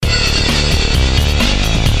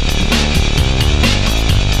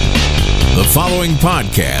following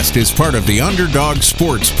podcast is part of the Underdog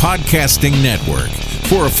Sports Podcasting Network.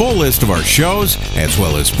 For a full list of our shows, as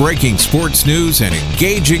well as breaking sports news and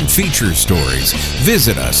engaging feature stories,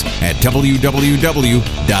 visit us at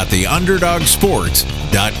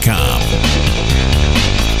www.theunderdogsports.com.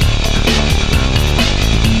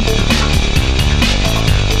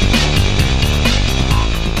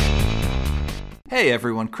 Hey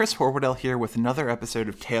everyone, Chris Horwoodell here with another episode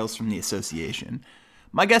of Tales from the Association.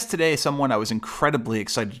 My guest today is someone I was incredibly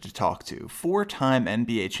excited to talk to. Four-time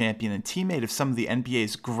NBA champion and teammate of some of the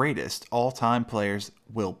NBA's greatest all-time players,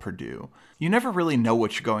 Will Perdue. You never really know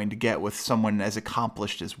what you're going to get with someone as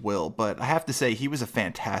accomplished as Will, but I have to say he was a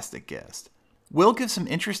fantastic guest. Will gives some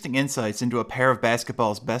interesting insights into a pair of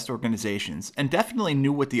basketball's best organizations, and definitely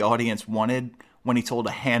knew what the audience wanted when he told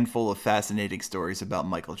a handful of fascinating stories about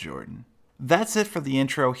Michael Jordan. That's it for the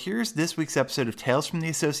intro. Here's this week's episode of Tales from the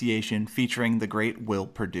Association featuring the great Will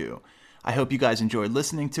Perdue. I hope you guys enjoyed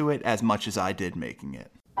listening to it as much as I did making it.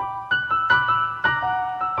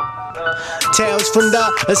 Tales from the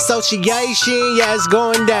Association, yeah, it's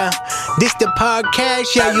going down. This the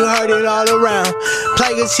podcast, yeah, you heard it all around.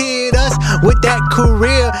 Players hit us with that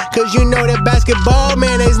career, cause you know that basketball,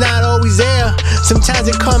 man, is not always there. Sometimes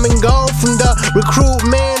it come and go from the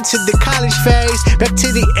recruitment to the college phase, back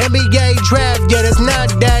to the NBA draft, yeah, that's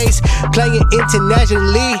nowadays. Playing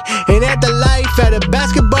internationally, and at the life at a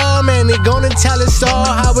basketball, man, they gonna tell us all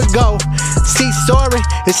how it go. See, sorry,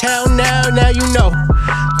 it's how now you know.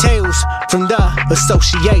 Tales from the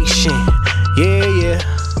Association, yeah.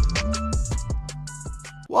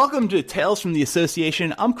 Welcome to Tales from the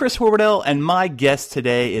Association. I'm Chris Horwoodell, and my guest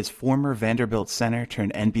today is former Vanderbilt center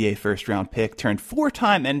turned NBA first-round pick, turned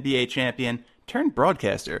four-time NBA champion, turned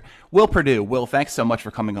broadcaster, Will Perdue. Will, thanks so much for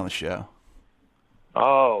coming on the show.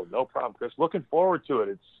 Oh, no problem, Chris. Looking forward to it.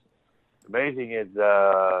 It's amazing as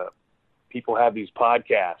people have these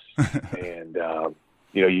podcasts, and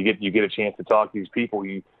you get a chance to talk to these people.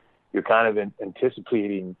 You're kind of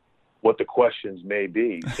anticipating what the questions may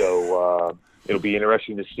be. So it'll be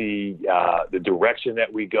interesting to see the direction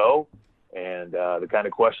that we go and the kind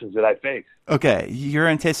of questions that I face. Okay, you're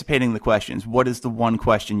anticipating the questions. What is the one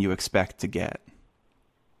question you expect to get?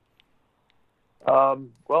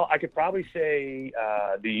 Well, I could probably say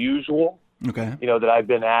the usual. Okay. That I've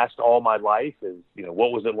been asked all my life is,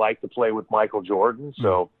 what was it like to play with Michael Jordan?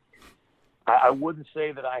 So I wouldn't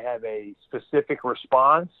say that I have a specific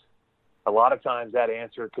response. A lot of times that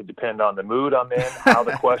answer could depend on the mood I'm in, how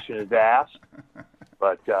the question is asked.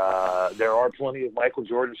 But there are plenty of Michael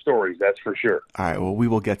Jordan stories, that's for sure. All right, well, we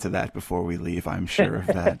will get to that before we leave, I'm sure of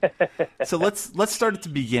that. So let's start at the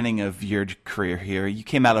beginning of your career here. You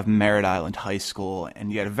came out of Merritt Island High School,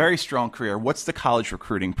 and you had a very strong career. What's the college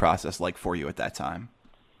recruiting process like for you at that time?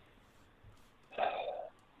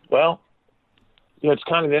 Well, it's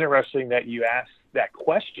kind of interesting that you asked that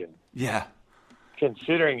question. Yeah.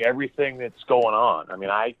 Considering everything that's going on. I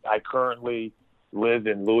mean, I currently live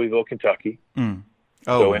in Louisville, Kentucky.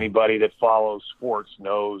 So anybody that follows sports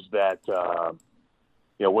knows that,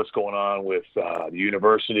 what's going on with the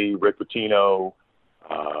university, Rick Pitino,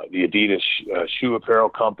 the Adidas shoe apparel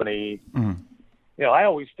company. I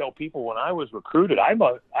always tell people when I was recruited, I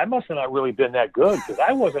must have not really been that good because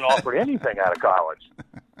I wasn't offered anything out of college.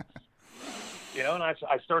 And I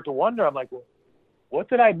start to wonder, I'm like, well, what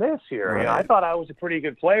did I miss here? Right. I thought I was a pretty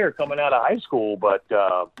good player coming out of high school, but,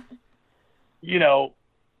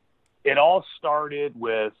 it all started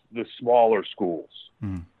with the smaller schools.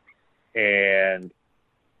 And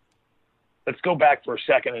let's go back for a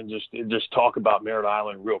second and just talk about Merritt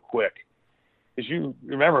Island real quick. As you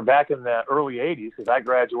remember, back in the early 80s, because I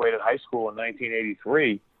graduated high school in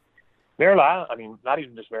 1983, Merritt Island, not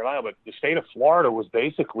even just Merritt Island, but the state of Florida was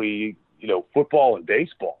basically, football and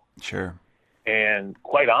baseball. Sure. And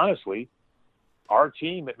quite honestly, our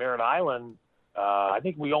team at Merritt Island, I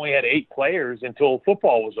think we only had 8 players until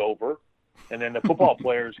football was over. And then the football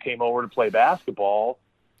players came over to play basketball,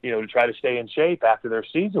 to try to stay in shape after their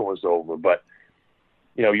season was over. But,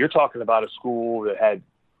 you're talking about a school that had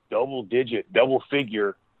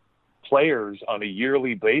double-figure players on a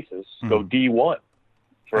yearly basis, go D1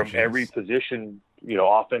 from every position,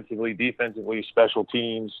 offensively, defensively, special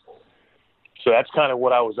teams. So that's kind of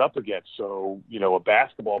what I was up against. So, a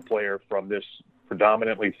basketball player from this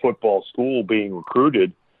predominantly football school being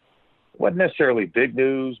recruited wasn't necessarily big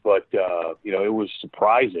news, but, it was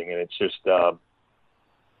surprising. And it's just,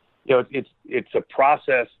 it's a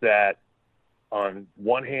process that on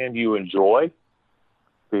one hand you enjoy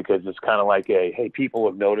because it's kind of like hey, people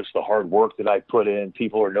have noticed the hard work that I put in.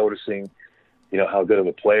 People are noticing, how good of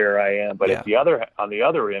a player I am. But on the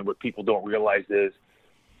other end, what people don't realize is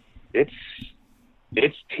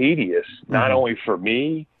it's tedious, not only for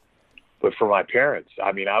me, but for my parents.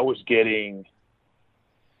 I mean,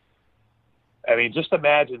 just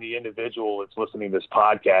imagine the individual that's listening to this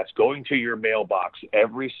podcast going to your mailbox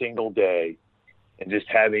every single day and just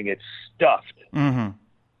having it stuffed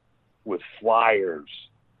with flyers,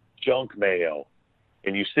 junk mail.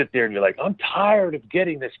 And you sit there and you're like, I'm tired of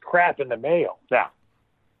getting this crap in the mail. Now,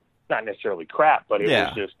 not necessarily crap, but it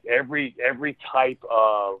was just every type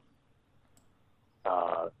of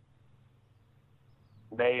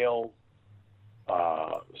mail,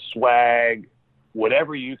 swag,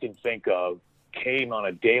 whatever you can think of, came on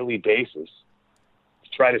a daily basis to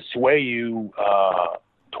try to sway you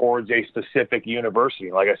towards a specific university.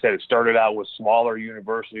 Like I said, it started out with smaller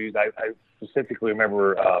universities. I specifically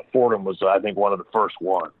remember Fordham was, I think, one of the first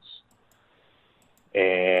ones.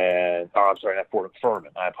 I'm sorry, not Fordham,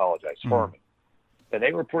 Furman. I apologize, Furman. And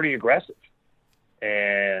they were pretty aggressive.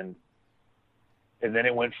 And then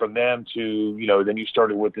it went from them to, then you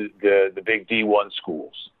started with the big D1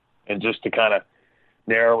 schools. And just to kind of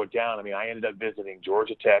narrow it down, I mean, I ended up visiting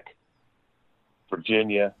Georgia Tech,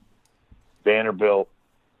 Virginia, Vanderbilt,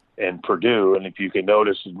 and Purdue. And if you can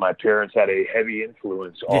notice, my parents had a heavy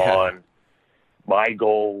influence on my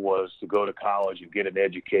goal was to go to college and get an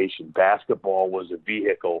education. Basketball was a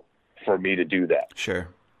vehicle for me to do that. Sure.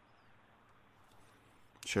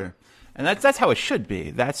 And that's how it should be.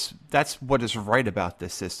 That's what is right about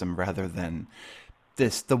this system rather than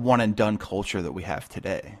the one and done culture that we have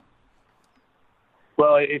today.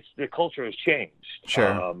 Well, the culture has changed.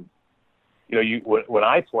 Sure. When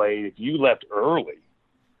I played, if you left early,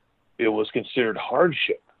 it was considered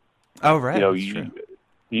hardship. Oh, right.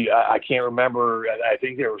 I can't remember. I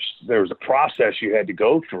think there was a process you had to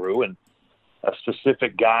go through, and a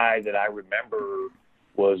specific guy that I remember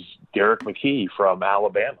was Derek McKee from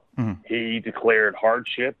Alabama. He declared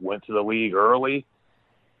hardship, went to the league early.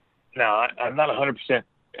 Now, I'm not 100%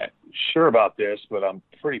 sure about this, but I'm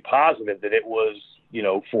pretty positive that it was,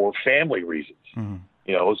 for family reasons.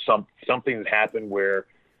 Something that happened where,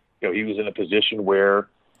 he was in a position where,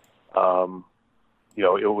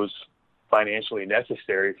 it was financially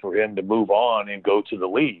necessary for him to move on and go to the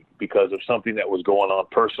league because of something that was going on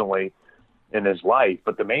personally in his life.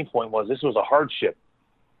 But the main point was this was a hardship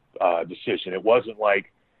decision. It wasn't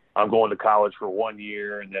like I'm going to college for 1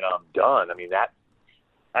 year and then I'm done. I mean, that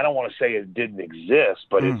I don't want to say it didn't exist,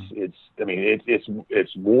 but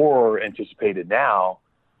it's more anticipated now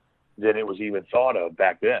than it was even thought of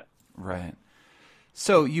back then. Right.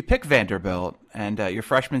 So you pick Vanderbilt, and your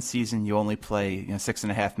freshman season you only play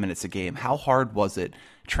 6.5 minutes a game. How hard was it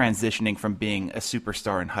transitioning from being a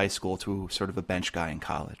superstar in high school to sort of a bench guy in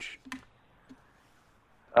college?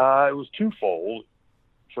 It was twofold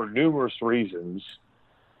for numerous reasons.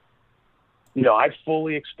 I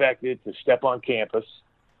fully expected to step on campus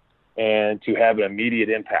and to have an immediate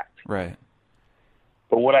impact. Right.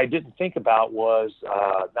 But what I didn't think about was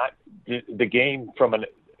not the game from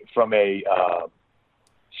a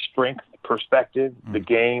strength perspective, the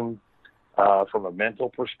game from a mental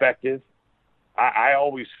perspective. I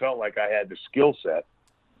always felt like I had the skill set,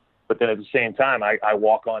 but then at the same time, I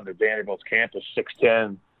walk on to Vanderbilt's campus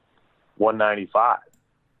 6'10", 195.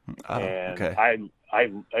 And okay.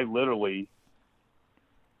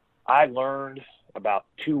 I learned about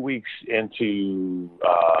 2 weeks into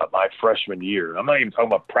my freshman year. I'm not even talking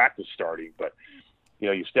about practice starting, but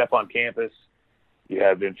you step on campus, you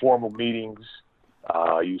have informal meetings,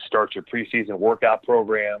 you start your preseason workout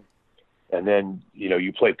program, and then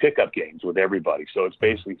you play pickup games with everybody. So it's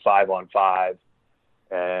basically 5-on-5,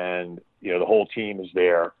 and the whole team is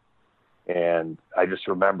there. And I just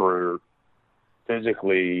remember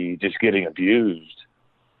physically just getting abused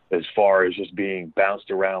as far as just being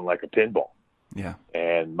bounced around like a pinball. Yeah.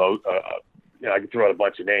 And I could throw out a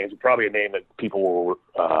bunch of names. Probably a name that people will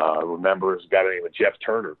remember is a guy named Jeff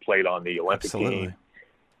Turner, played on the Olympic team,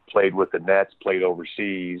 played with the Nets, played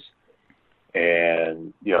overseas.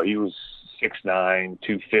 And, he was 6'9",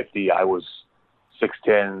 250. I was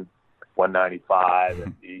 6'10", 195.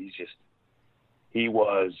 And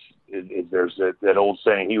there's that old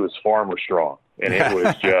saying, he was farmer strong. And it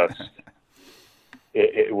was just,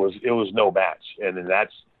 it was no match. And then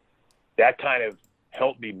that kind of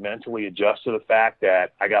helped me mentally adjust to the fact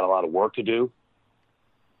that I got a lot of work to do,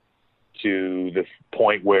 to the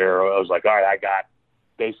point where I was like, all right, I got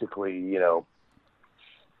basically,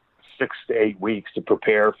 6 to 8 weeks to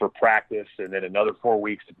prepare for practice and then another 4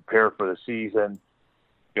 weeks to prepare for the season.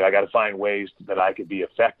 I got to find ways that I could be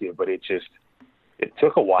effective, but it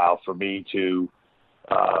took a while for me to,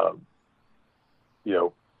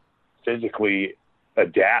 physically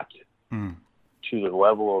adapt to the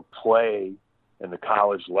level of play in the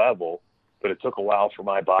college level, but it took a while for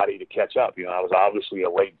my body to catch up. You know, I was obviously a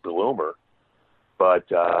late bloomer, but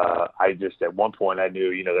I just, at one point I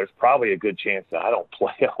knew, you know, there's probably a good chance that I don't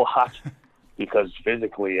play a lot because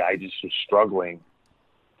physically I just was struggling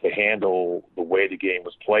to handle the way the game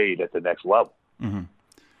was played at the next level. Mm-hmm.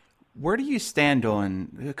 Where do you stand on,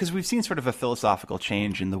 because we've seen sort of a philosophical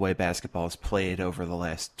change in the way basketball is played over the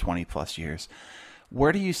last 20 plus years.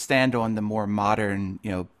 Where do you stand on the more modern, you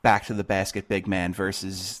know, back to the basket big man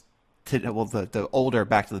versus the older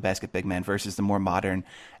back to the basket big man versus the more modern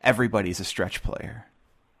everybody's a stretch player?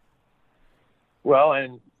 Well,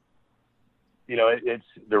 and you know, it's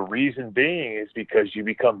the reason being is because you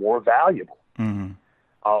become more valuable. Mm-hmm.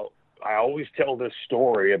 I always tell this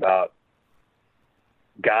story about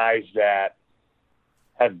guys that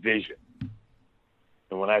have vision.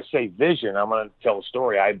 And when I say vision, I'm going to tell a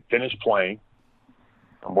story. I finished playing.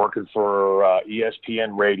 I'm working for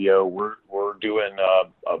ESPN Radio. We're doing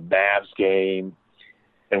a Mavs game,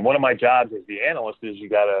 and one of my jobs as the analyst is you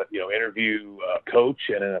got to interview a coach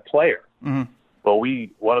and then a player. Mm-hmm. Well,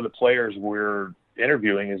 one of the players we're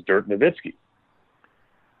interviewing is Dirk Nowitzki,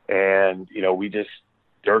 and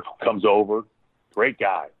Dirk comes over, great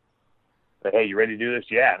guy. But, hey, you ready to do this?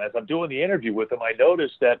 Yeah. And as I'm doing the interview with him, I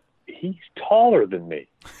noticed that he's taller than me,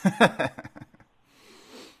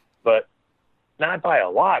 but not by a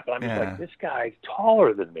lot, but I'm just like, this guy's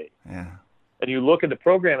taller than me. Yeah. And you look at the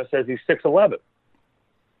program, it says he's 6'11".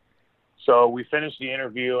 So we finished the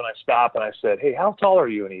interview, and I stopped, and I said, hey, how tall are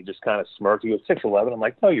you? And he just kind of smirked. He goes, 6'11". I'm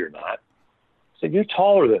like, no, you're not. I said, you're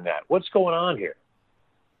taller than that. What's going on here?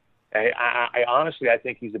 I honestly, I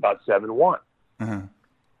think he's about 7'1". Uh-huh.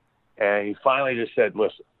 And he finally just said,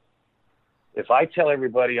 listen, if I tell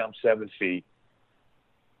everybody I'm 7 feet,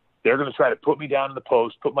 they're going to try to put me down in the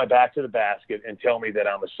post, put my back to the basket, and tell me that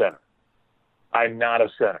I'm a center. I'm not a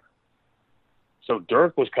center. So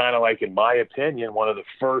Dirk was kind of like, in my opinion, one of the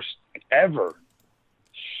first ever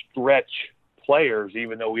stretch players,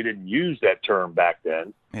 even though we didn't use that term back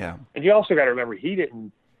then. Yeah. And you also got to remember, he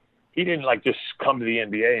didn't like just come to the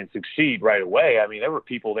NBA and succeed right away. I mean, there were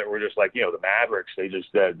people that were just like, the Mavericks. They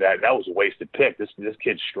just that was a wasted pick. This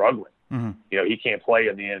kid's struggling. Mm-hmm. He can't play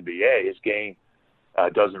in the NBA. His game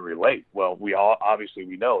doesn't relate. Well, we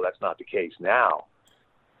know that's not the case now.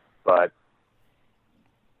 But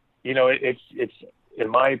it's in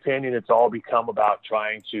my opinion, it's all become about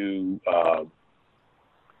trying to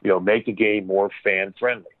make the game more fan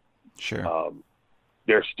friendly. Sure.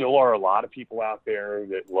 There still are a lot of people out there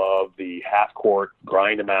that love the half-court,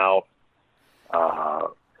 grind them out,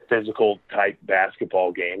 physical-type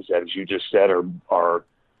basketball games that, as you just said, are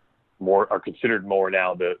considered more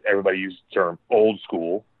now. Everybody uses the term old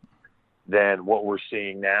school than what we're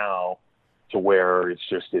seeing now, to where it's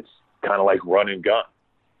kind of like run and gun.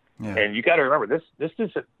 Yeah. And you got to remember, this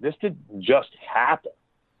didn't just happen.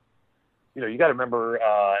 You got to remember, and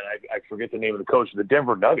I forget the name of the coach, the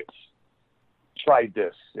Denver Nuggets tried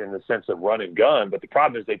this in the sense of run and gun, but the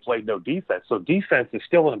problem is they played no defense. So defense is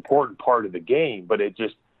still an important part of the game, but it's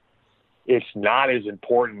not as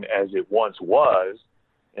important as it once was.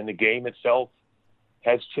 And the game itself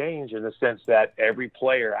has changed in the sense that every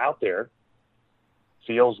player out there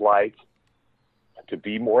feels like, to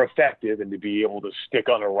be more effective and to be able to stick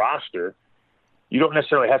on a roster, you don't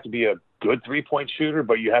necessarily have to be a good three-point shooter,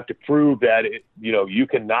 but you have to prove that you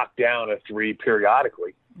can knock down a three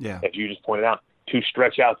periodically. Yeah. As you just pointed out, to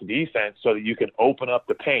stretch out the defense so that you can open up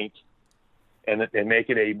the paint and make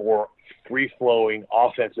it a more free-flowing,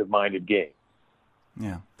 offensive-minded game.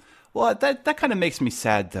 Yeah. Well, that kind of makes me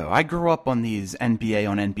sad, though. I grew up on these NBA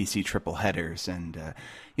on NBC triple headers, and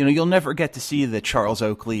you'll never get to see the Charles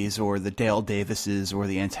Oakleys or the Dale Davises or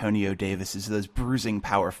the Antonio Davises, those bruising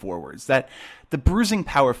power forwards. The bruising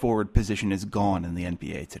power forward position is gone in the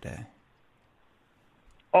NBA today.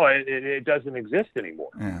 Oh, it doesn't exist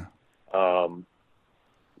anymore. Yeah.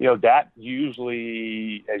 That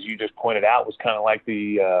usually, as you just pointed out, was kind of like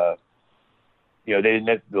the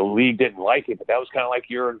league didn't like it, but that was kind of like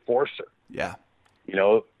your enforcer. Yeah.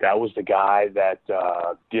 That was the guy that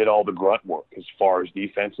did all the grunt work as far as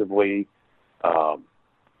defensively. It's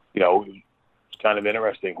kind of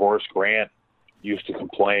interesting. Horace Grant used to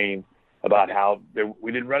complain about how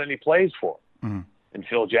we didn't run any plays for him. Mm-hmm. And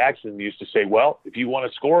Phil Jackson used to say, well, if you want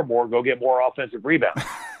to score more, go get more offensive rebounds.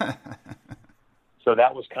 So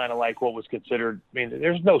that was kind of like what was considered. I mean,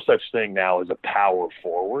 there's no such thing now as a power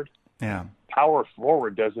forward. Yeah. Power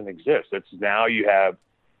forward doesn't exist. It's now you have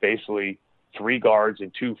basically three guards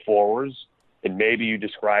and two forwards, and maybe you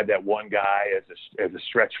describe that one guy as a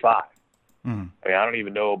stretch five. Mm. I mean, I don't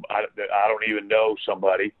even know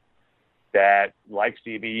somebody that likes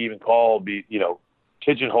to be even called,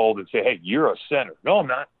 pigeonholed and say, hey, you're a center. No, I'm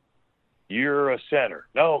not. You're a center.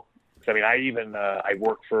 No. I mean, I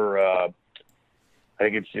work for, I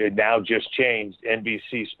think it's now just changed,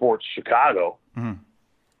 NBC Sports Chicago. Mm-hmm.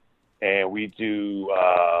 And we do,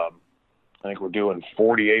 I think we're doing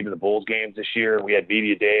 48 of the Bulls games this year. We had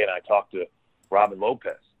media day, and I talked to Robin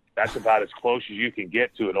Lopez. That's about as close as you can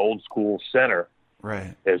get to an old school center.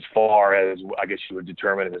 Right. As far as, I guess you would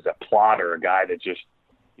determine it as a plotter, a guy that just,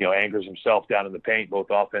 anchors himself down in the paint, both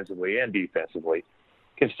offensively and defensively,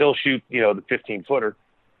 can still shoot, the 15-footer.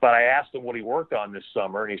 But I asked him what he worked on this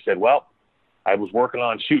summer, and he said, well, I was working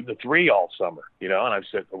on shooting the three all summer, and I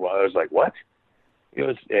said, well, I was like, what?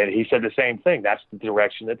 And he said the same thing. That's the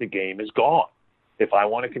direction that the game is gone. If I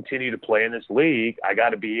want to continue to play in this league, I got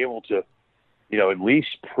to be able to, at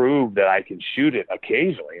least prove that I can shoot it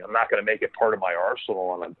occasionally. I'm not going to make it part of my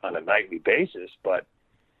arsenal on a nightly basis, but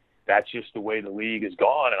that's just the way the league is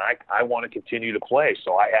gone, and I want to continue to play,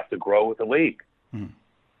 so I have to grow with the league. Hmm.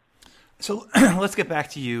 So let's get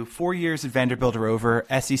back to you. 4 years at Vanderbilt are over,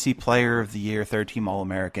 SEC Player of the Year, third-team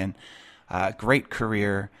All-American, great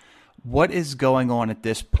career. What is going on at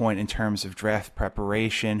this point in terms of draft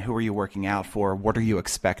preparation? Who are you working out for? What are you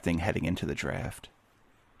expecting heading into the draft?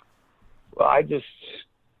 Well,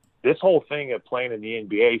 this whole thing of playing in the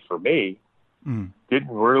NBA for me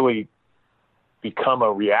didn't really become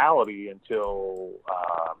a reality until,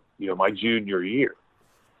 my junior year.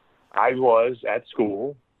 I was at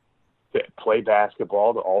school to play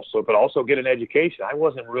basketball but also get an education. I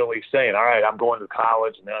wasn't really saying, all right, I'm going to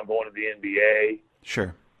college and then I'm going to the NBA.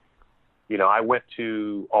 Sure. I went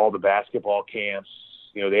to all the basketball camps.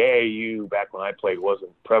 The AAU back when I played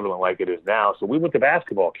wasn't prevalent like it is now. So we went to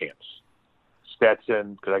basketball camps.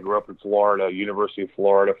 Stetson, because I grew up in Florida, University of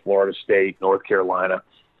Florida, Florida State, North Carolina.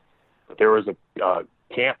 But there was a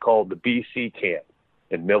camp called the BC camp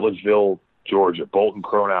in Milledgeville, Georgia, Bolton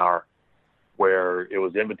Cronauer, where it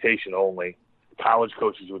was invitation only. College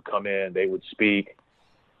coaches would come in, they would speak,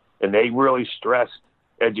 and they really stressed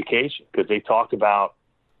education because they talked about,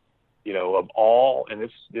 of all, and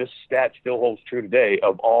this stat still holds true today,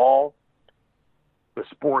 of all the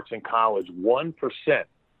sports in college, 1%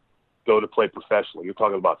 go to play professionally. You're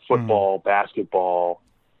talking about football, basketball,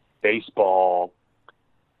 baseball.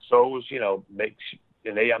 So it was, I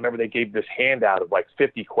remember they gave this handout of like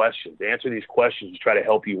 50 questions. Answer these questions to try to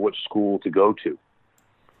help you which school to go to.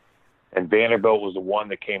 And Vanderbilt was the one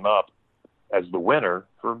that came up as the winner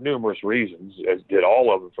for numerous reasons, as did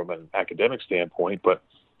all of them from an academic standpoint. But,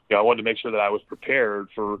 I wanted to make sure that I was prepared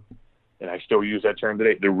for, and I still use that term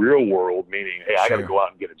today, the real world, meaning, hey, I got to go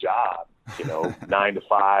out and get a job, 9 to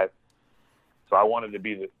 5. So I wanted to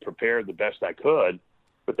be prepared the best I could.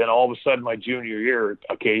 But then all of a sudden, my junior year,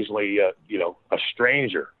 occasionally, a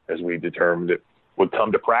stranger, as we determined it, would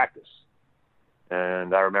come to practice.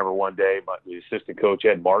 And I remember one day, the assistant coach,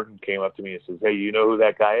 Ed Martin, came up to me and says, hey, you know who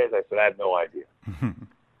that guy is? I said, I have no idea.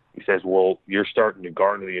 He says, well, you're starting to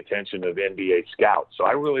garner the attention of NBA scouts. So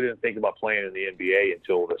I really didn't think about playing in the NBA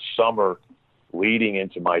until the summer leading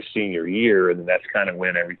into my senior year, and then that's kind of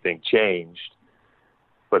when everything changed.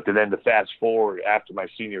 But then to fast forward after my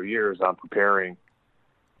senior year, as I'm preparing,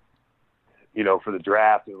 for the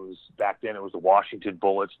draft, back then it was the Washington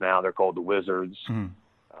Bullets. Now they're called the Wizards.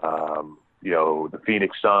 The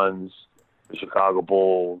Phoenix Suns, the Chicago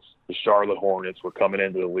Bulls, the Charlotte Hornets were coming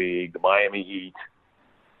into the league, the Miami Heat.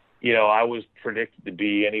 I was predicted to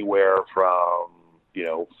be anywhere from,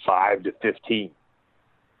 5 to 15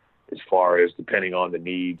 as far as depending on the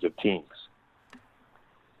needs of teams.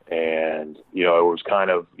 And, it was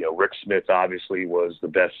kind of, Rick Smith obviously was the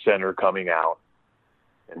best center coming out.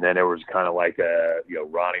 And then there was kind of like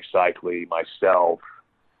Ronnie Cycli, myself.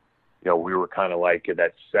 We were kind of like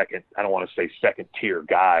that second, I don't want to say second tier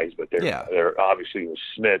guys, but there obviously was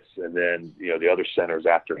Smiths. And then, the other centers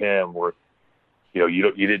after him were, you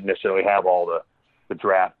didn't necessarily have all the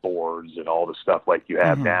draft boards and all the stuff like you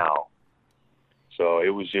have now. So it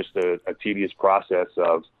was just a tedious process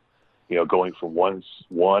of, going from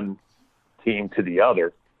one team to the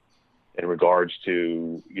other in regards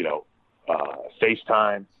to,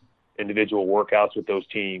 FaceTime, individual workouts with those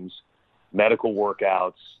teams, medical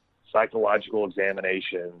workouts, psychological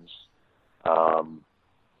examinations.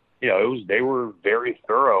 They were very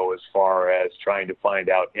thorough as far as trying to find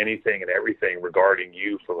out anything and everything regarding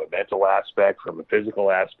you from a mental aspect, from a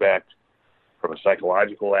physical aspect, from a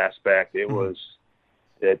psychological aspect. It was,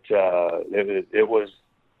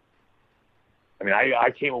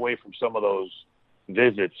 I came away from some of those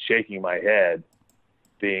visits shaking my head,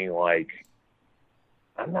 being like,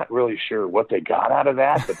 I'm not really sure what they got out of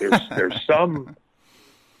that, but there's some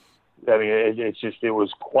I mean, it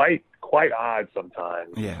was quite odd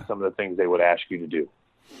sometimes. Yeah. Some of the things they would ask you to do.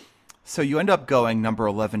 So you end up going number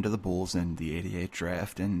 11 to the Bulls in the '88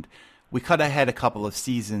 draft, and we cut ahead a couple of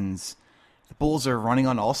seasons. The Bulls are running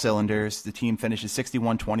on all cylinders. The team finishes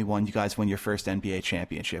 61-21. You guys win your first NBA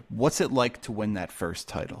championship. What's it like to win that first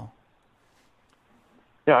title?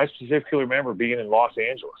 Yeah, I specifically remember being in Los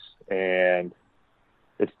Angeles, and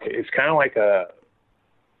it's kind of like an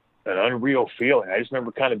unreal feeling. I just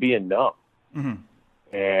remember kind of being numb,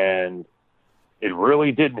 and it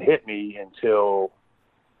really didn't hit me until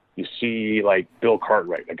you see like Bill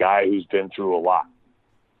Cartwright, a guy who's been through a lot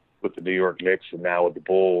with the New York Knicks and now with the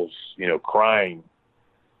Bulls, crying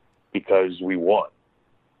because we won.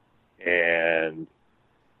 And,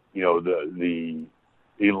 the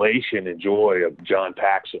elation and joy of John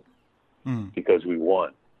Paxson because we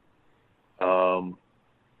won.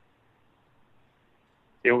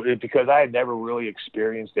 Because I had never really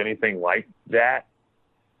experienced anything like that,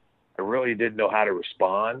 I really didn't know how to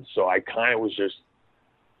respond. So I kind of was just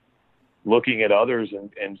looking at others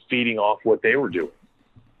and feeding off what they were doing.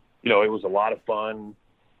 It was a lot of fun.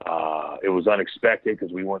 It was unexpected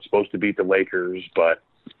because we weren't supposed to beat the Lakers. But,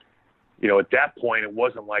 at that point, it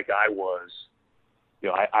wasn't like I was,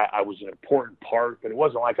 I was an important part, but it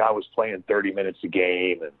wasn't like I was playing 30 minutes a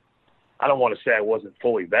game. And I don't want to say I wasn't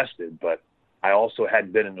fully vested, but I also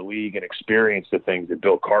hadn't been in the league and experienced the things that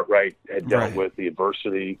Bill Cartwright had dealt with, the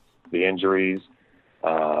adversity, the injuries,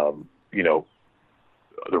 the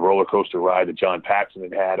roller coaster ride that John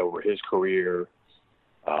Paxson had over his career,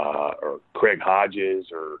 or Craig Hodges,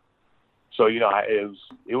 so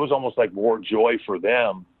it was almost like more joy for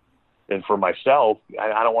them than for myself.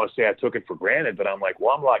 I don't want to say I took it for granted, but I'm like,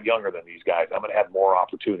 well, I'm a lot younger than these guys. I'm going to have more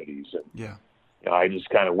opportunities, and I just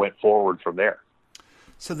kind of went forward from there.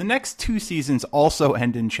 So the next two seasons also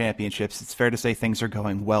end in championships. It's fair to say things are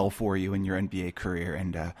going well for you in your NBA career,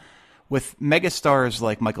 and with megastars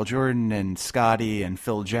like Michael Jordan and Scottie and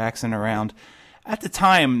Phil Jackson around. At the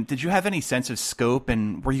time, did you have any sense of scope,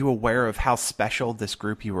 and were you aware of how special this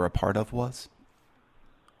group you were a part of was?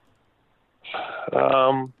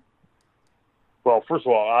 Well, first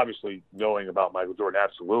of all, obviously knowing about Michael Jordan,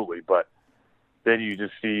 absolutely. But then you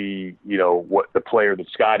just see, what the player that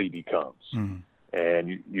Scottie becomes.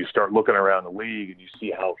 And you start looking around the league and you see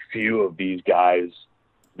how few of these guys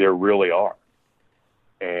there really are.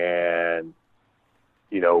 And,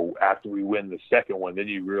 after we win the second one, then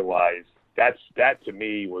you realize that to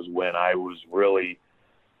me was when I was really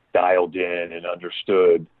dialed in and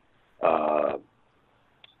understood the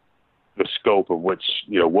scope of which,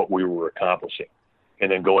 what we were accomplishing.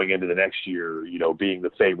 And then going into the next year, being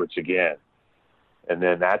the favorites again. And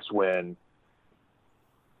then that's when,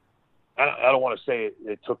 I don't want to say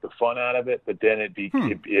it took the fun out of it, but then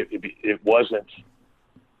it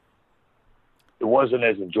wasn't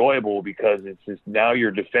as enjoyable because it's just now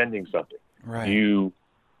you're defending something. Right.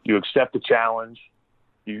 You accept the challenge.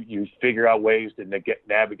 You figure out ways to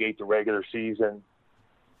navigate the regular season,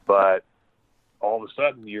 but all of a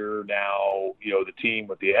sudden you're now the team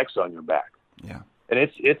with the X on your back. Yeah, and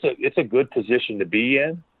it's a good position to be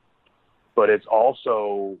in, but it's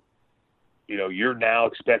also you're now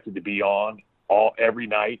expected to be on every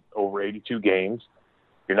night over 82 games.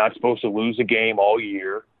 You're not supposed to lose a game all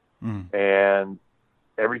year. And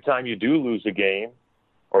every time you do lose a game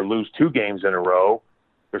or lose two games in a row,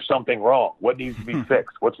 there's something wrong. What needs to be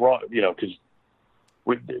fixed? What's wrong? Because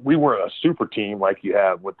we were a super team like you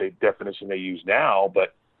have what the definition they use now.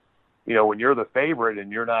 But, when you're the favorite and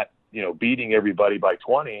you're not, beating everybody by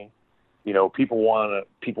 20, people want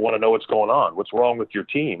to know what's going on. What's wrong with your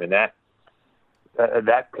team? And that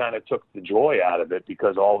kind of took the joy out of it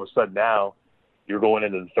because all of a sudden now you're going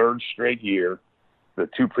into the third straight year. The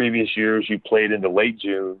two previous years you played into late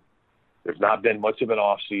June. There's not been much of an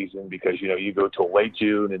off season because, you go till late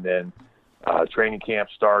June and then training camp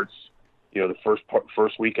starts, the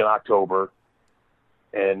first week in October,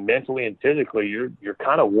 and mentally and physically you're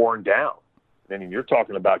kind of worn down. I mean, you're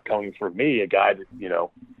talking about coming from me, a guy that,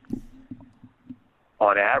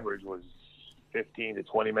 on average was 15 to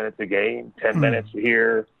 20 minutes a game, 10 minutes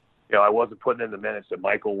here. I wasn't putting in the minutes that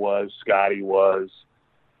Michael was, Scottie was,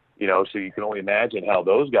 so you can only imagine how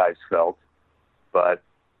those guys felt. But,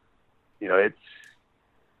 it's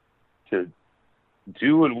to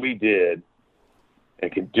do what we did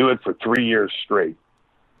and can do it for 3 years straight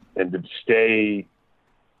and to stay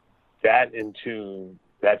that in tune,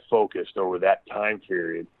 that focused over that time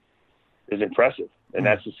period is impressive. And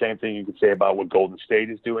that's the same thing you could say about what Golden State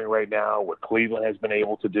is doing right now, what Cleveland has been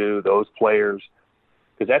able to do, those players.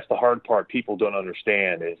 Because that's the hard part people don't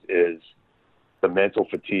understand is the mental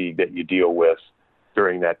fatigue that you deal with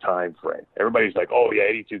during that time frame. Everybody's like, oh, yeah,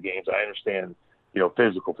 82 games. I understand,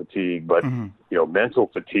 physical fatigue, but, mental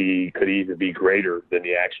fatigue could even be greater than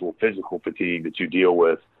the actual physical fatigue that you deal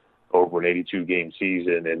with over an 82-game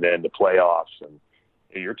season and then the playoffs. And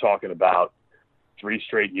you're talking about 3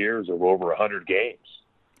 straight years of over 100 games.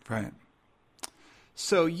 Right.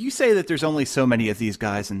 So you say that there's only so many of these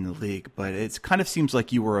guys in the league, but it kind of seems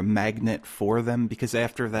like you were a magnet for them, because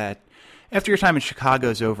after your time in Chicago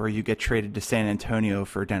is over, you get traded to San Antonio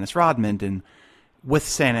for Dennis Rodman, and with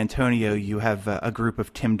San Antonio, you have a group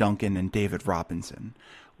of Tim Duncan and David Robinson.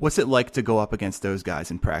 What's it like to go up against those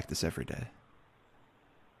guys in practice every day?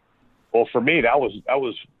 Well, for me, that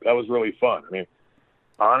was really fun. I mean,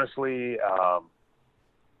 honestly,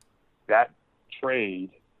 that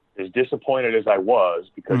trade, as disappointed as I was,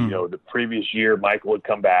 because the previous year Michael had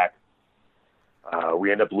come back,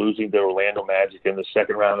 we ended up losing the Orlando Magic in the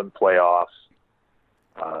second round of the playoffs.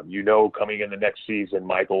 Coming in the next season,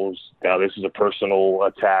 now this is a personal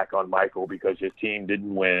attack on Michael because his team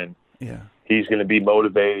didn't win. Yeah. He's going to be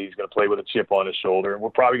motivated. He's going to play with a chip on his shoulder, and we're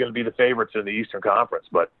probably going to be the favorites in the Eastern Conference.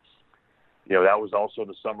 But, that was also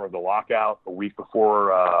the summer of the lockout. A week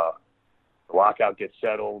before the lockout gets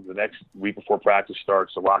settled, the next week before practice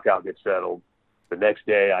starts, the lockout gets settled. The next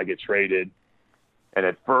day I get traded. And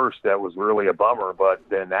at first that was really a bummer, but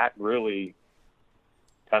then that really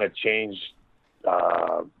kind of changed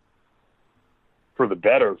for the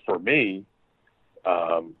better for me,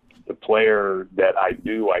 the player that I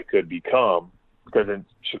knew I could become. Because in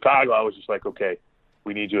Chicago, I was just like, okay,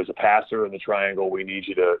 we need you as a passer in the triangle. We need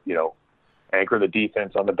you to, anchor the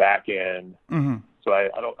defense on the back end. Mm-hmm. So I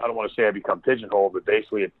don't want to say I become pigeonholed, but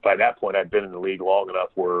basically by that point I'd been in the league long enough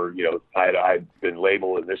where, I'd been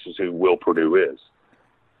labeled, and this is who Will Perdue is.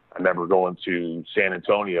 I remember going to San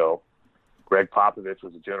Antonio. Greg Popovich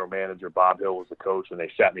was the general manager. Bob Hill was the coach. And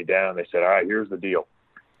they sat me down. They said, all right, here's the deal.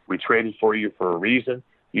 We traded for you for a reason.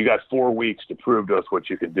 You got 4 weeks to prove to us what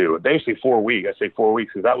you can do. And basically 4 weeks. I say 4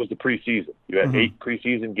 weeks because that was the preseason. You had 8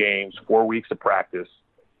 preseason games, 4 weeks of practice,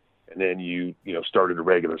 and then you started a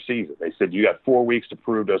regular season. They said, you got 4 weeks to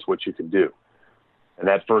prove to us what you can do. And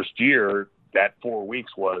that first year, that 4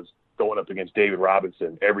 weeks was going up against David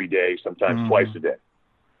Robinson every day, sometimes twice a day.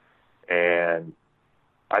 And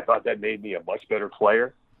I thought that made me a much better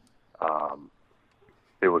player.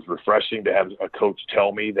 It was refreshing to have a coach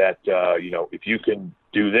tell me that, if you can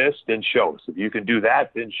do this, then show us. If you can do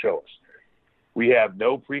that, then show us. We have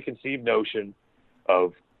no preconceived notion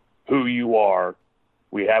of who you are.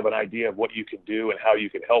 We have an idea of what you can do and how you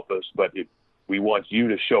can help us, but we want you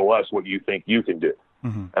to show us what you think you can do.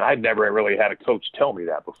 Mm-hmm. And I'd never really had a coach tell me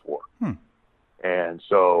that before. And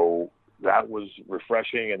so that was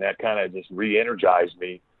refreshing, and that kind of just re-energized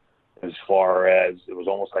me as far as it was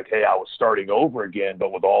almost like, hey, I was starting over again,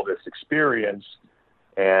 but with all this experience,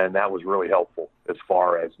 and that was really helpful as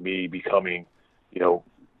far as me becoming,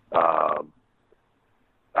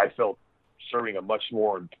 I felt serving a much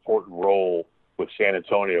more important role with San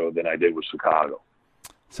Antonio than I did with Chicago.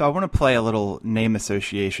 So I want to play a little name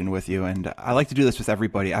association with you, and I like to do this with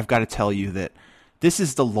everybody. I've got to tell you that this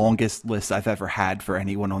is the longest list I've ever had for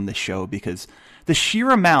anyone on this show, because the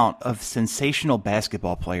sheer amount of sensational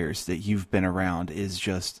basketball players that you've been around is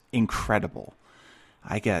just incredible.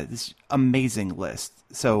 I get this amazing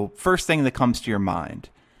list. So first thing that comes to your mind,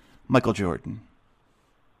 Michael Jordan.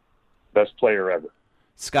 Best player ever.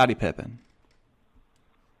 Scottie Pippen.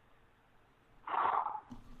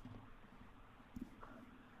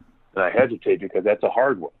 And I hesitate because that's a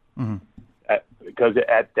hard one. Mm-hmm. Because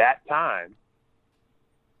at that time,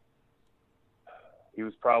 he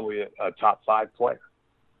was probably a top 5 player.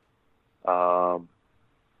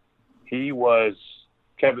 He was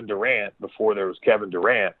Kevin Durant before there was Kevin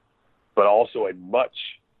Durant, but also a much,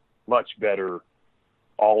 much better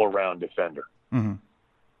all-around defender. Mm-hmm.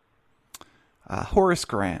 Horace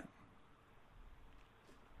Grant.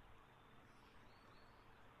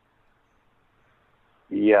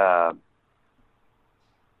 Yeah.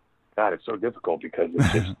 God, it's so difficult because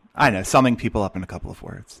it's just... I know, summing people up in a couple of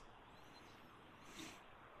words.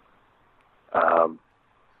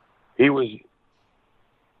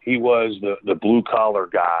 He was the blue collar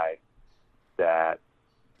guy that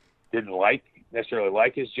didn't necessarily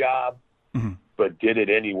like his job, mm-hmm. but did it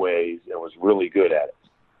anyways and was really good at it.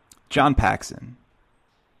 John Paxson.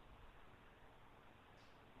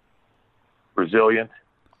 Resilient.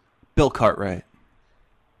 Bill Cartwright.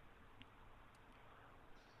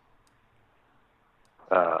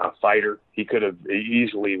 A fighter. He could have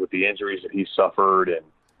easily, with the injuries that he suffered and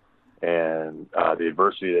the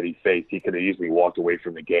adversity that he faced, he could have easily walked away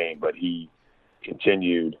from the game, but he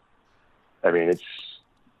continued. I mean,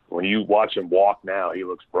 when you watch him walk now, he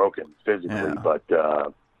looks broken physically, but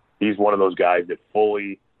he's one of those guys that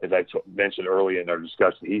fully, as I mentioned earlier in our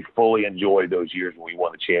discussion, he fully enjoyed those years when we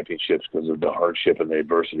won the championships because of the hardship and the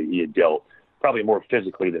adversity he had dealt, probably more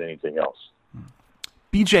physically than anything else.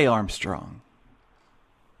 B.J. Armstrong.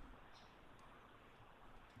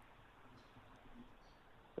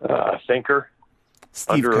 Thinker.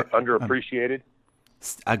 Underappreciated.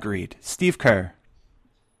 Agreed. Steve Kerr.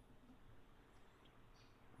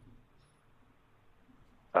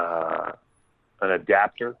 An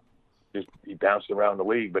adapter. He bounced around the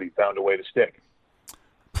league, but he found a way to stick.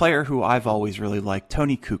 Player who I've always really liked,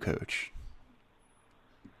 Tony Kukoc.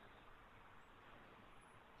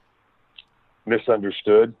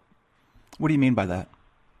 Misunderstood. What do you mean by that?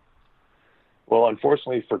 Well,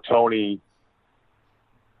 unfortunately for Tony,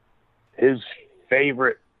 his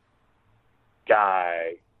favorite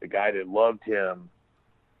guy, the guy that loved him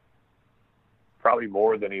probably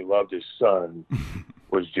more than he loved his son,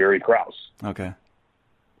 was Jerry Krause. Okay.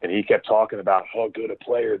 And he kept talking about how good a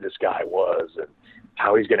player this guy was and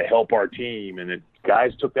how he's going to help our team. And the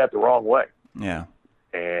guys took that the wrong way. Yeah.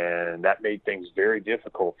 And that made things very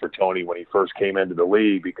difficult for Tony when he first came into the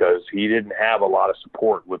league because he didn't have a lot of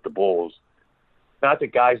support with the Bulls. Not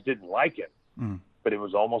that guys didn't like him, but it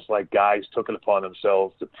was almost like guys took it upon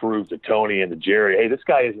themselves to prove to Tony and to Jerry, hey, this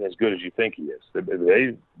guy isn't as good as you think he is.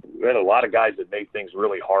 They had a lot of guys that made things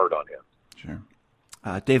really hard on him. Sure.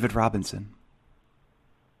 David Robinson.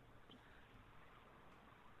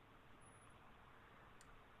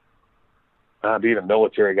 Being a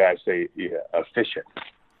military guy, say efficient.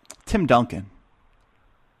 Tim Duncan.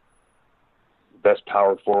 Best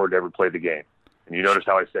power forward to ever play the game. And you notice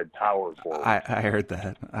how I said power forward. I heard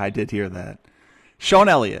that. I did hear that. Sean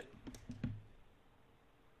Elliott.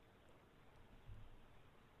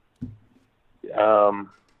 The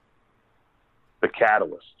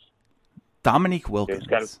catalyst. Dominique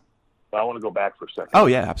Wilkins. I want to go back for a second. Oh,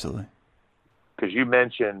 yeah, absolutely. Because you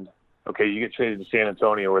mentioned, okay, you get traded to San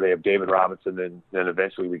Antonio where they have David Robinson, then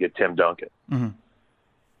eventually we get Tim Duncan. Mm-hmm.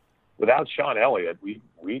 Without Sean Elliott, we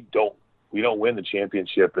don't win the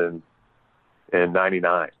championship in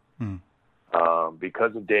 '99.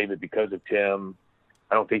 Because of David, because of Tim,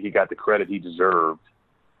 I don't think he got the credit he deserved.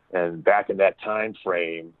 And back in that time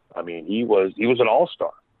frame, I mean, he was an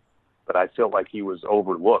all-star, but I felt like he was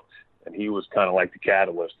overlooked, and he was kind of like the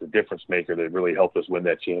catalyst, the difference maker that really helped us win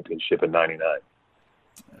that championship in '99.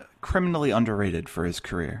 Criminally underrated for his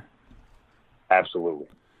career. Absolutely.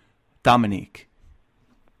 Dominique.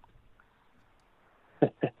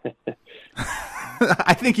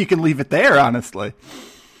 I think you can leave it there, honestly.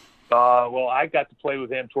 Well, I got to play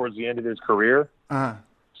with him towards the end of his career.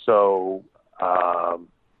 So,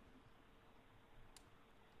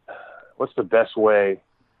 what's the best way?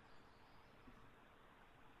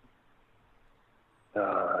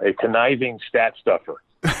 A conniving stat stuffer.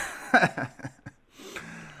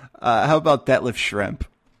 How about Detlef Schrempf?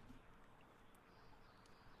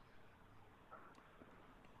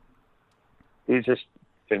 He's just,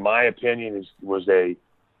 in my opinion, was a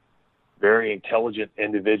very intelligent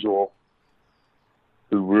individual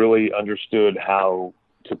who really understood how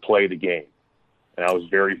to play the game. And I was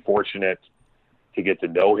very fortunate to get to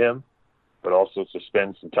know him, but also to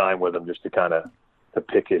spend some time with him just to kind of to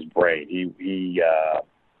pick his brain. He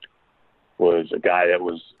was a guy that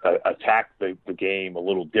was attacked the game a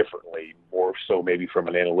little differently, more so maybe from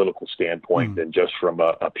an analytical standpoint than just from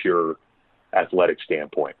a pure athletic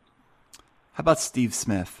standpoint. How about Steve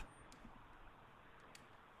Smith?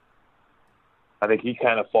 I think he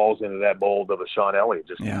kind of falls into that mold of a Sean Elliott,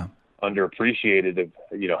 just underappreciated of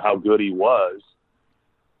how good he was,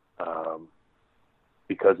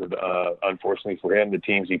 because of unfortunately for him, the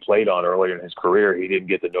teams he played on earlier in his career, he didn't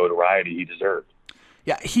get the notoriety he deserved.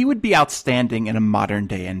 Yeah, he would be outstanding in a modern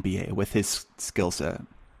day NBA with his skill set.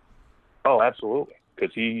 Oh, absolutely,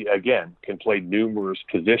 because he again can play numerous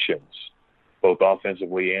positions, both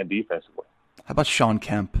offensively and defensively. How about Sean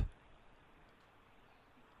Kemp?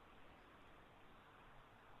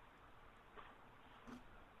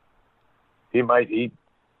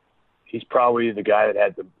 He's probably the guy that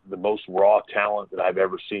had the most raw talent that I've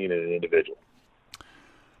ever seen in an individual.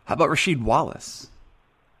 How about Rasheed Wallace?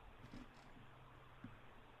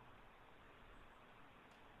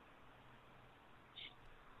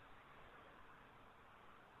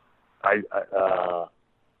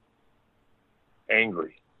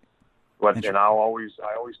 Angry. And I always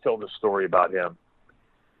tell this story about him.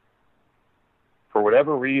 For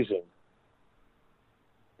whatever reason,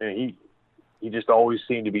 and he just always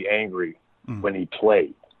seemed to be angry when he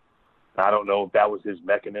played. I don't know if that was his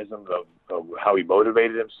mechanism of how he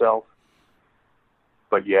motivated himself,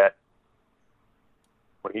 but yet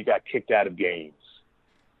when he got kicked out of games,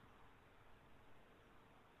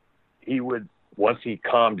 he would, once he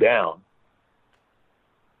calmed down,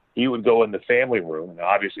 he would go in the family room. Now,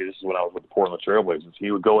 obviously, this is when I was with the Portland Trailblazers.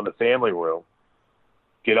 He would go in the family room,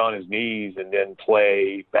 get on his knees, and then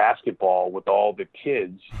play basketball with all the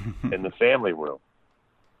kids in the family room.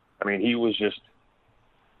 I mean, he was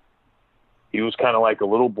kind of like a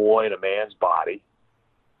little boy in a man's body,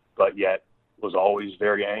 but yet was always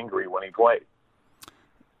very angry when he played.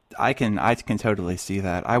 I can totally see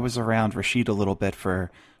that. I was around Rashid a little bit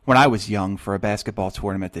when I was young for a basketball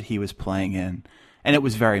tournament that he was playing in, and it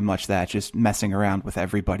was very much that, just messing around with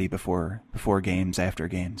everybody before games, after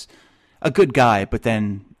games. A good guy, but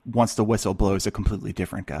then once the whistle blows, a completely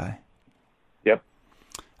different guy. Yep.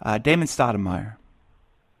 Damon Stoudemire.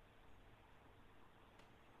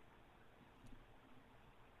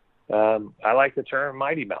 I like the term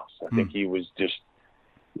Mighty Mouse. I think he was just,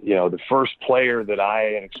 the first player that I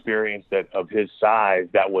had experienced that of his size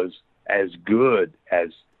that was as good as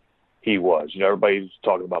he was. Everybody's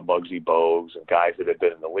talking about Muggsy Bogues and guys that had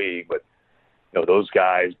been in the league, but those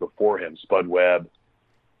guys before him, Spud Webb,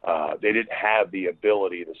 they didn't have the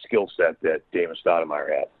ability, the skill set that Damon Stoudemire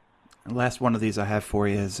had. The last one of these I have for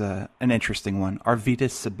you is an interesting one.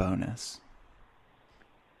 Arvydas Sabonis.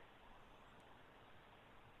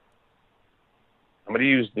 I'm going to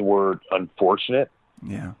use the word unfortunate.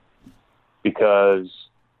 Yeah. Because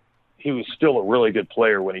he was still a really good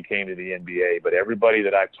player when he came to the NBA, but everybody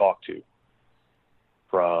that I've talked to,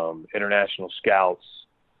 from international scouts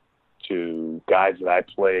to guys that I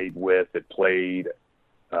played with that played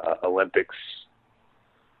Olympics,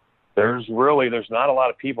 there's not a lot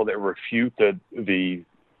of people that refute the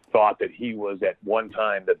thought that he was at one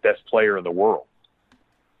time the best player in the world.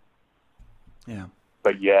 Yeah.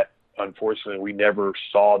 But yet, unfortunately, we never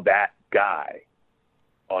saw that guy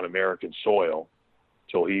on American soil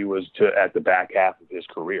till he was at the back half of his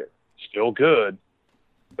career. Still good,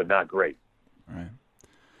 but not great. All right.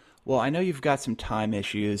 Well, I know you've got some time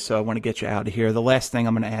issues, so I want to get you out of here. The last thing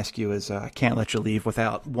I'm going to ask you is I can't let you leave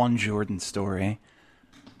without one Jordan story.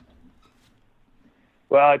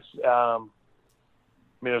 Well,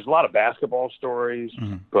 there's a lot of basketball stories,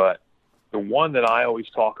 but the one that I always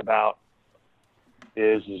talk about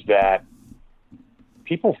is that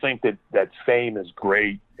people think that fame is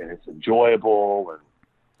great and it's enjoyable,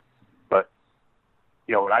 but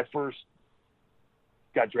when I first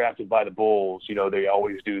got drafted by the Bulls, they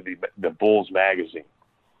always do the Bulls magazine,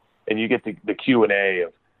 and you get the Q&A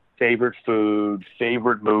of favorite food,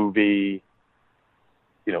 favorite movie,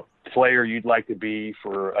 player you'd like to be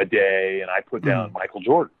for a day, and I put down Michael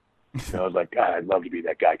Jordan. I was like, God, I'd love to be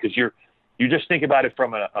that guy, because you just think about it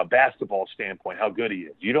from a basketball standpoint, how good he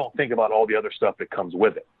is. You don't think about all the other stuff that comes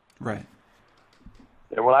with it. Right.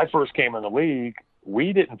 And when I first came in the league,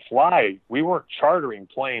 we didn't fly. We weren't chartering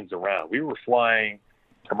planes around. We were flying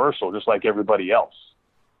commercial just like everybody else.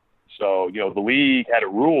 So, the league had a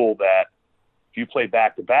rule that if you play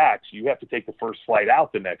back-to-backs, you have to take the first flight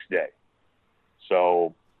out the next day.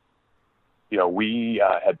 So, we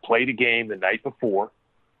had played a game the night before.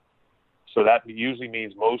 So that usually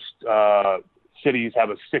means most cities have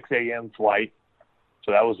a 6 a.m. flight.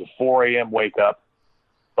 So that was a 4 a.m. wake up.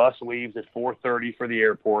 Bus leaves at 4:30 for the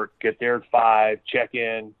airport. Get there at 5, check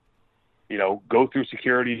in, go through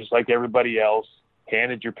security just like everybody else,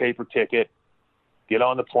 handed your paper ticket, get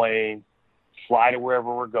on the plane, fly to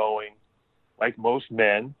wherever we're going. Like most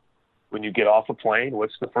men, when you get off a plane,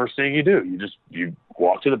 what's the first thing you do? You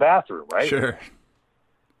walk to the bathroom, right? Sure.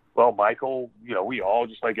 Well, Michael, we all,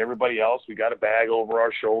 just like everybody else, we got a bag over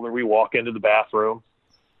our shoulder. We walk into the bathroom,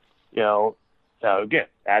 again,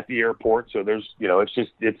 at the airport. So there's,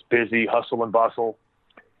 it's busy, hustle and bustle.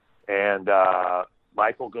 And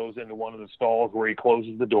Michael goes into one of the stalls where he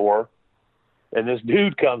closes the door. And this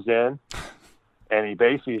dude comes in and he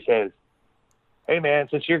basically says, hey, man,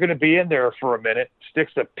 since you're going to be in there for a minute,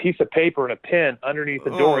 sticks a piece of paper and a pen underneath the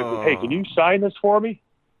door and says, hey, can you sign this for me?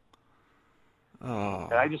 Oh.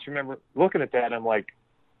 And I just remember looking at that, and I'm like,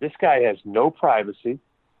 this guy has no privacy.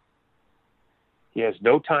 He has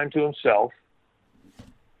no time to himself.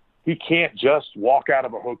 He can't just walk out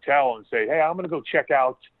of a hotel and say, hey, I'm going to go check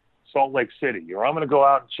out Salt Lake City, or I'm going to go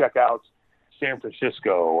out and check out San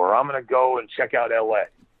Francisco, or I'm going to go and check out L.A.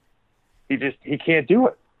 He can't do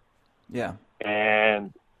it. Yeah.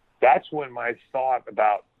 And that's when my thought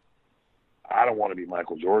about, I don't want to be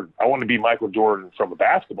Michael Jordan. I want to be Michael Jordan from a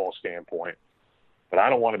basketball standpoint, but I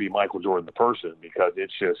don't want to be Michael Jordan the person, because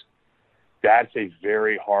that's a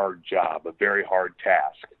very hard job, a very hard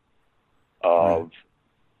task of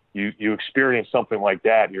you experience something like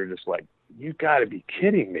that. And you're just like, you got to be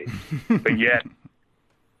kidding me. But yet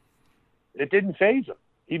it didn't faze him.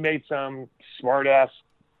 He made some smart-ass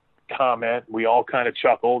comment. We all kind of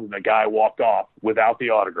chuckled, and the guy walked off without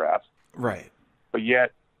the autograph. Right. But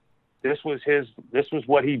yet, this was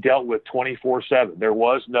what he dealt with 24/7. There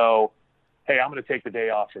was no, hey, I'm going to take the day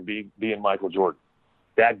off from being Michael Jordan.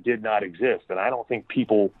 That did not exist. And I don't think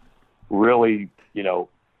people really,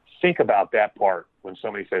 think about that part when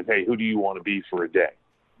somebody says, hey, who do you want to be for a day?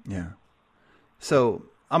 Yeah. So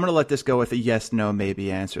I'm going to let this go with a yes, no,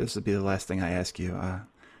 maybe answer. This will be the last thing I ask you.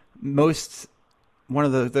 One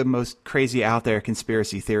of the most crazy out there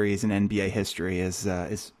conspiracy theories in NBA history is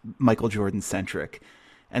Michael Jordan centric.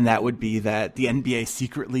 And that would be that the NBA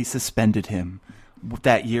secretly suspended him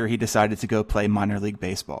that year he decided to go play minor league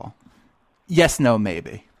baseball. Yes, no,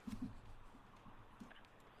 maybe.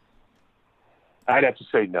 I'd have to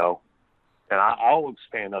say no. And I'll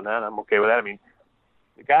expand on that. I'm okay with that. I mean,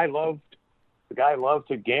 the guy loved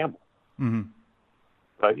to gamble. Mm-hmm.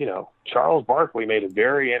 But, Charles Barkley made a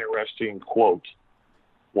very interesting quote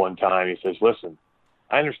one time. He says, listen,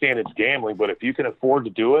 I understand it's gambling, but if you can afford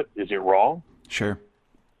to do it, is it wrong? Sure.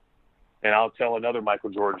 And I'll tell another Michael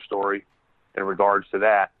Jordan story in regards to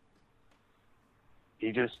that.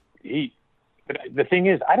 But the thing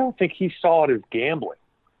is, I don't think he saw it as gambling.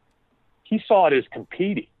 He saw it as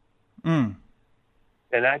competing. Mm.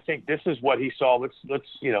 And I think this is what he saw.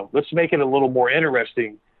 Let's make it a little more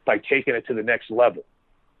interesting by taking it to the next level.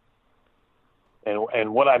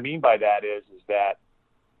 And what I mean by that is that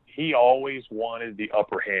he always wanted the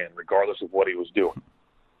upper hand, regardless of what he was doing.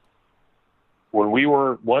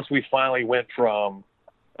 Once we finally went from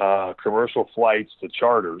commercial flights to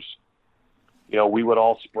charters, we would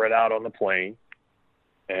all spread out on the plane,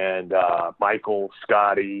 and Michael,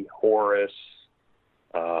 Scotty, Horace,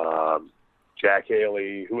 Jack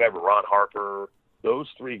Haley, whoever, Ron Harper, those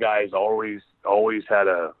three guys always had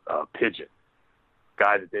a pigeon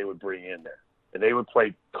guy that they would bring in there, and they would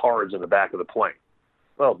play cards in the back of the plane.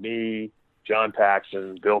 Well, me, John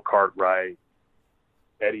Paxson, Bill Cartwright,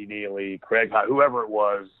 Eddie Neely, Craig, whoever it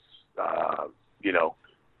was,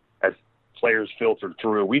 as players filtered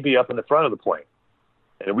through, we'd be up in the front of the plane,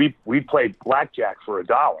 and we'd play blackjack for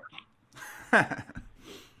 $1.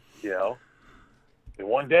 And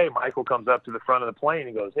one day Michael comes up to the front of the plane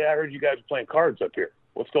and goes, hey, I heard you guys are playing cards up here.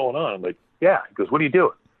 What's going on? I'm like, yeah. He goes, what are you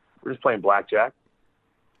doing? We're just playing blackjack.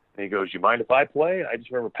 And he goes, you mind if I play? And I just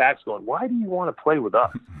remember Pat's going, why do you want to play with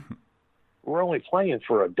us? We're only playing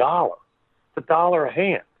for $1. It's $1 a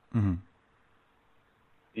hand. Mm-hmm.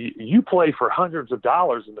 You play for hundreds of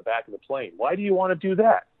dollars in the back of the plane. Why do you want to do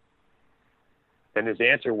that? And his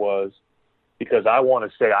answer was, because I want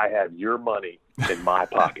to say I have your money in my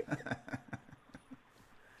pocket.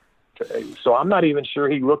 So I'm not even sure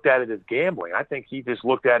he looked at it as gambling. I think he just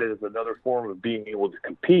looked at it as another form of being able to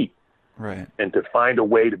compete, right, and to find a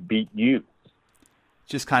way to beat you.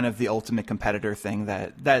 Just kind of the ultimate competitor thing,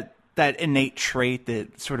 that innate trait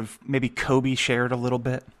that sort of maybe Kobe shared a little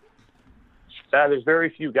bit. There's very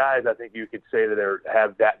few guys I think you could say that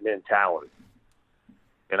have that mentality.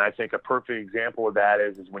 And I think a perfect example of that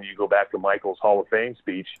is when you go back to Michael's Hall of Fame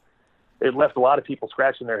speech, it left a lot of people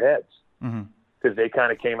scratching their heads. Mm-hmm. Because they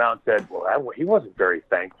kind of came out and said, well, he wasn't very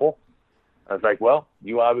thankful. I was like, well,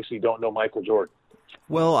 you obviously don't know Michael Jordan.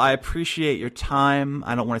 Well, I appreciate your time.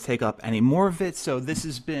 I don't want to take up any more of it. So this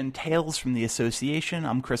has been Tales from the Association.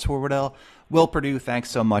 I'm Chris Horwedel. Will Perdue, thanks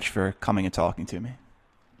so much for coming and talking to me.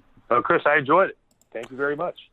 Chris, I enjoyed it. Thank you very much.